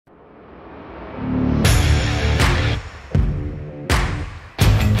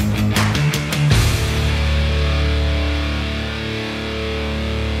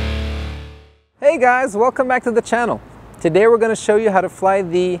Hey guys, welcome back to the channel. Today we're going to show you how to fly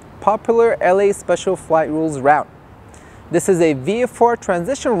the popular LA Special Flight Rules route. This is a VFR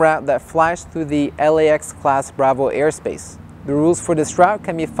transition route that flies through the LAX class Bravo airspace. The rules for this route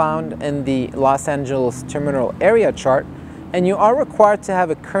can be found in the Los Angeles terminal area chart, and you are required to have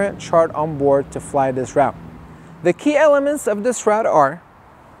a current chart on board to fly this route. The key elements of this route are: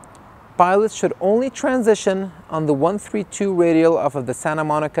 pilots should only transition on the 132 radial off of the Santa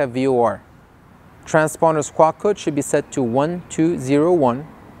Monica VOR. Transponder squawk code should be set to 1201.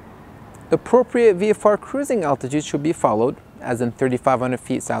 Appropriate VFR cruising altitude should be followed, as in 3,500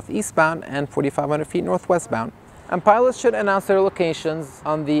 feet southeastbound and 4,500 feet northwestbound. And pilots should announce their locations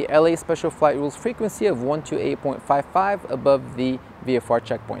on the LA Special Flight Rules frequency of 128.55 above the VFR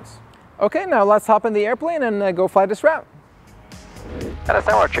checkpoints. Okay, now let's hop in the airplane and go fly this route. LAX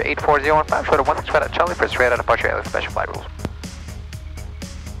Archer 84015, short of 165 at Charlie for straight out departure LA Special Flight Rules.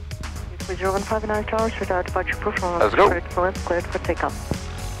 015 Charlie, straight out departure proof. Let's go. Cleared for takeoff.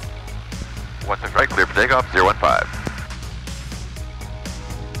 16 right, clear for takeoff, 015.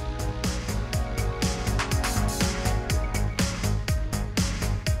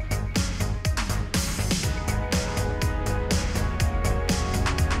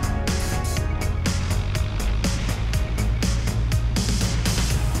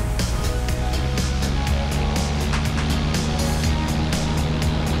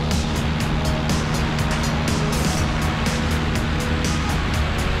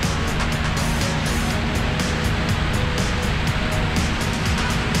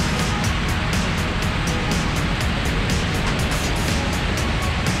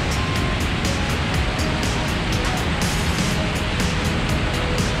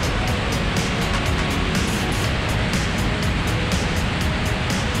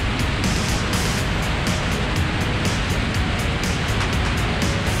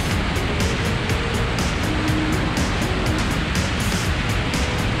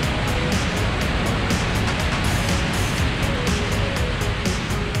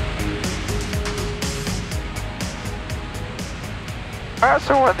 Alright,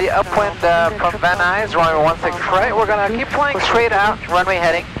 so we're in the upwind from Van Nuys, runway 16 right. We're going to keep flying straight out, runway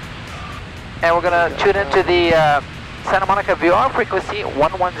heading. And we're going to tune into the Santa Monica VOR frequency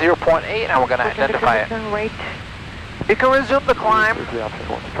 110.8, and we're going to identify it. You can resume the climb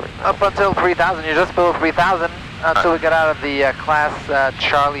up until 3,000. You're just below 3,000 until we get out of the class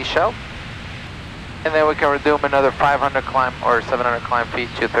Charlie shelf. And then we can resume another 500 climb or 700 climb feet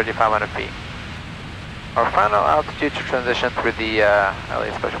to 3,500 feet. Our final altitude to transition through the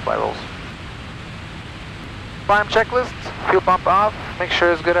LA Special Flight Rules. Climb checklist, fuel pump off, make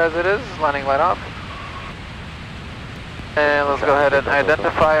sure it's good as it is, landing light off. And let's go ahead and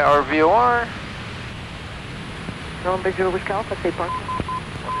identify our VOR. November 0 Whiskey Alpha, stay parked.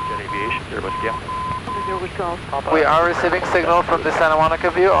 Jet Aviation, 0 Whiskey Alpha. 0 Whiskey Alpha. We are receiving signal from the Santa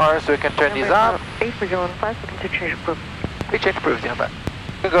Monica VOR, so we can turn these off. 84015, looking to change approved. We change approved, yeah, but.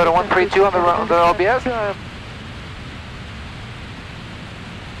 We can go to 132 on the LBS.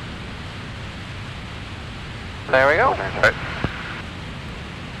 There we go. Right.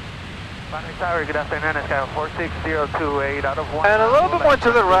 Tower, good afternoon, it's 46028 out of 1. And a little bit more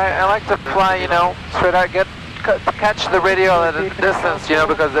to the right. I like to fly, you know, straight out, catch the radio at a distance, you know,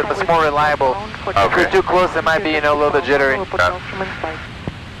 because it's more reliable. Okay. If you're too close, it might be, you know, a little bit jittery.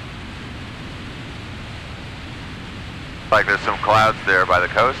 Like there's some clouds there by the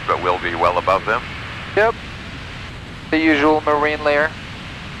coast, but we'll be well above them. Yep. The usual marine layer.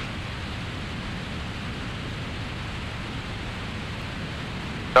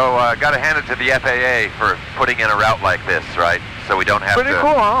 So got to hand it to the FAA for putting in a route like this, right? So we don't have Pretty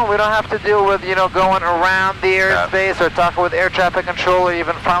cool, huh? We don't have to deal with, you know, going around the airspace or talking with air traffic control or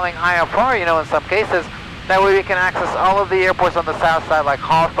even filing IFR, you know, in some cases. That way we can access all of the airports on the south side like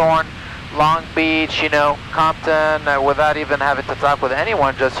Hawthorne, Long Beach, you know, Compton, without even having to talk with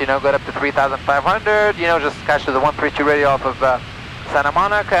anyone. Just, you know, go up to 3,500, you know, just catch to the 132 radio off of Santa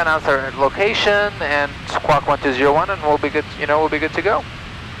Monica, announce our location, and squawk 1201, and we'll be good, you know, we'll be good to go.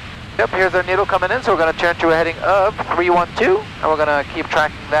 Yep, here's our needle coming in, so we're going to turn to a heading of 312, and we're going to keep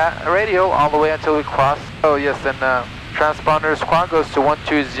tracking that radio all the way until we cross. Oh yes, and transponder squawk goes to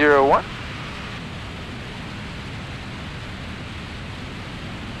 1201.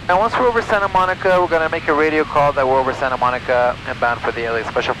 And once we're over Santa Monica, we're going to make a radio call that we're over Santa Monica and bound for the LA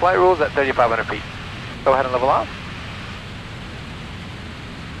Special Flight Rules at 3,500 feet. Go ahead and level off.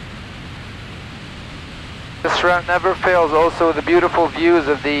 This route never fails. Also, the beautiful views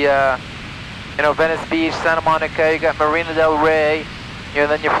of the, you know, Venice Beach, Santa Monica. You got Marina del Rey. You know,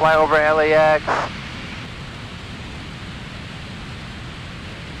 then you fly over LAX.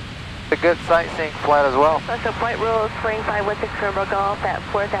 The good sightseeing flight as well. Special flight rules, flying 516 November Golf at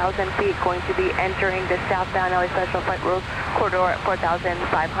 4,000 feet, going to be entering the southbound LA Special Flight Rules corridor at 4,500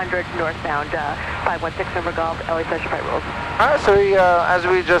 northbound 516 November Golf, LA Special Flight Rules. Alright, so as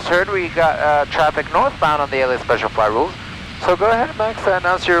we just heard, we got traffic northbound on the LA Special Flight Rules. So go ahead, Max,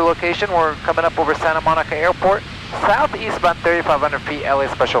 announce your location. We're coming up over Santa Monica Airport, southeastbound 3,500 feet,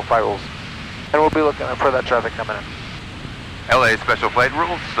 LA Special Flight Rules. And we'll be looking for that traffic coming in. LA Special Flight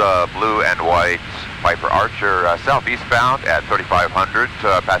Rules, blue and white Piper Archer, southeastbound at 3,500,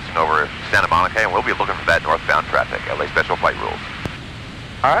 passing over Santa Monica, and we'll be looking for that northbound traffic, LA Special Flight Rules.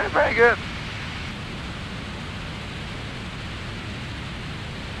 All right, very good.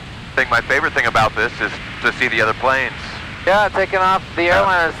 I think my favorite thing about this is to see the other planes. Yeah, taking off, the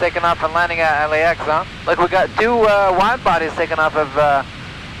airliner is taking off and landing at LAX, huh? Like we got two wide bodies taking off of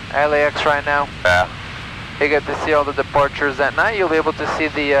LAX right now. Yeah. You get to see all the departures at night. You'll be able to see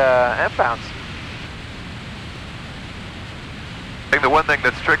the inbounds. I think the one thing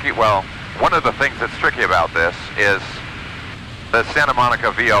that's tricky, well, one of the things that's tricky about this is the Santa Monica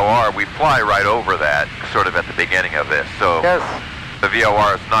VOR. We fly right over that sort of at the beginning of this. So Yes. the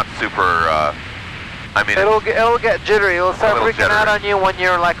VOR is not super, I mean, It'll get jittery. It'll start freaking out on you when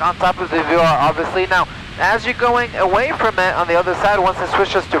you're like on top of the VOR, obviously. Now, as you're going away from it on the other side, once it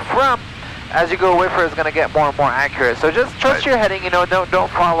switches to from, as you go away from it, it's going to get more and more accurate. So just trust your heading, you know, don't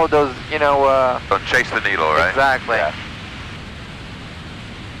follow those, you know... don't chase the needle, right? Exactly. Yeah.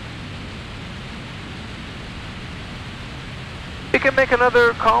 You can make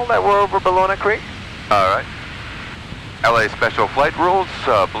another call that we're over Bologna Creek. All right. LA Special Flight Rules,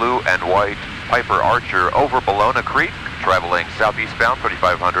 blue and white Piper Archer over Bologna Creek, traveling southeastbound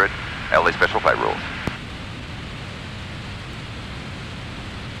 3,500, LA Special Flight Rules.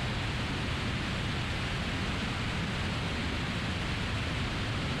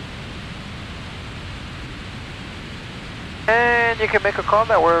 And you can make a call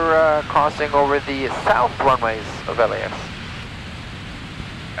that we're crossing over the south runways of LAX.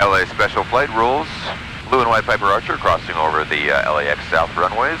 LA Special Flight Rules, blue and white Piper Archer crossing over the LAX south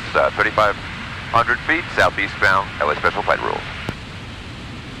runways, 3,500 feet southeastbound, LA Special Flight Rules.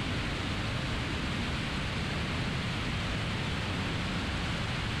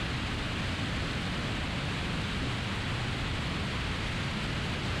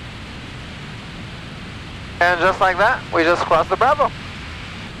 And just like that, we just crossed the Bravo.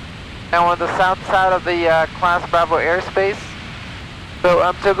 And we're on the south side of the Class Bravo airspace.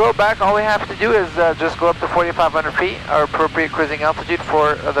 So to go back, all we have to do is just go up to 4,500 feet, our appropriate cruising altitude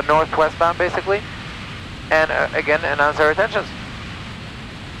for the northwestbound, basically. And again, announce our intentions.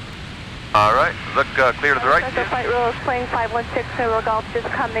 All right, look clear to the right. Special Flight Rules, playing 516 November Golf, just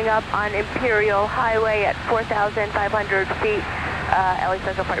coming up on Imperial Highway at 4,500 feet, LA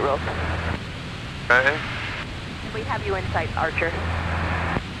Special Flight Rules. Okay. We have you in sight, Archer.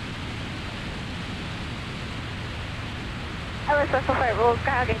 LA Special Flight Rules,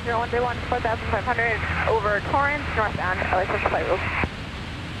 Skyhawk 0131, 4,500 over Torrance, northbound, LA Special Flight Rules.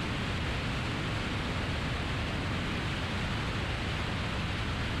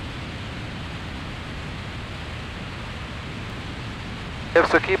 Yep,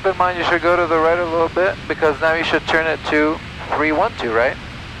 so keep in mind you should go to the right a little bit because now you should turn it to 312, right?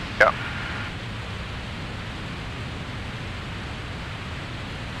 Yeah.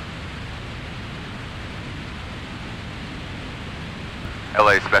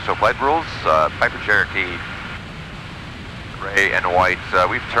 LA Special Flight Rules, Piper Cherokee, gray and white.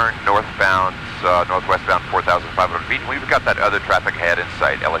 We've turned northbound, northwestbound 4,500 feet, and we've got that other traffic ahead in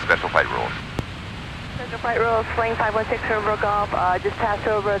sight, LA Special Flight Rules. Special Flight Rules, flying 516 November Golf, just passed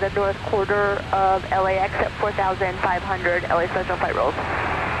over the north quarter of LAX at 4,500, LA Special Flight Rules.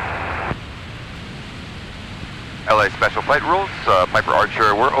 LA Special Flight Rules, Piper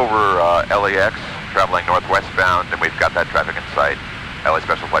Archer, we're over LAX, traveling northwestbound, and we've got that traffic in sight, LA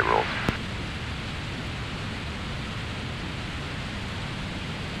Special Flight Rules.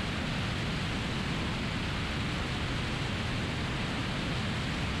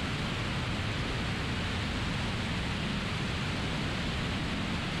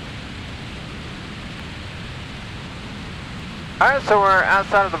 Alright, so we're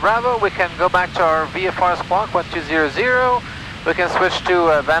outside of the Bravo. We can go back to our VFR squawk 1200. We can switch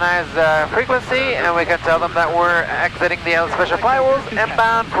to Van Nuys frequency, and we can tell them that we're exiting the LA Special Flight Rules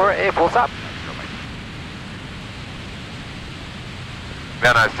inbound for a full stop.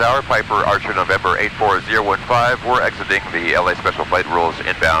 Van Nuys Tower, Piper Archer, November 84015. We're exiting the LA Special Flight Rules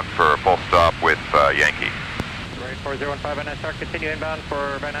inbound for a full stop with Yankee. 84015 Van Nuys Tower, continue inbound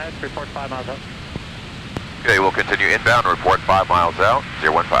for Van Nuys, report 5 miles out. Okay, we'll continue inbound, report 5 miles out,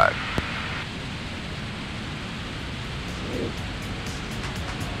 015.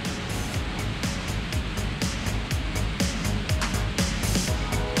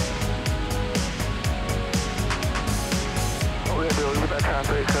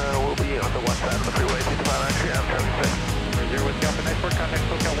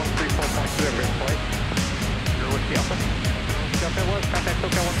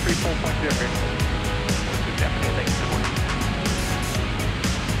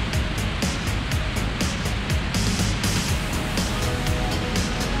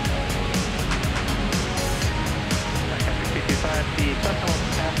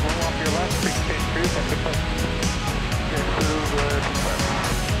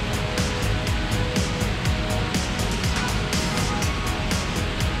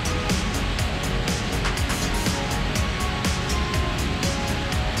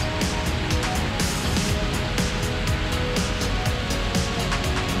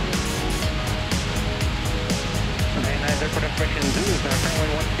 currently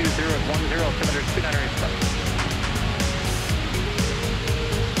 120 at 10, 729 respect.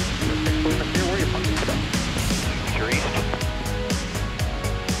 Where are you from? Your east.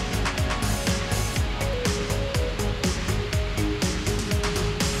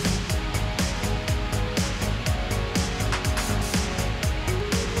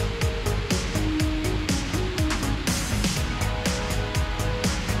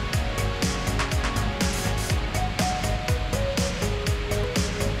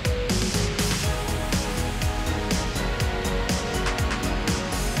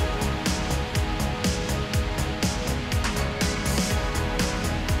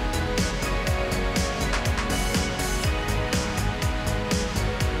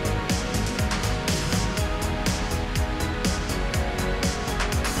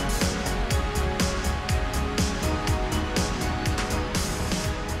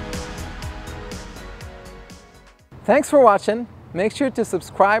 Thanks for watching. Make sure to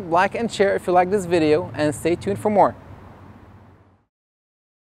subscribe, like, and share if you like this video, and stay tuned for more.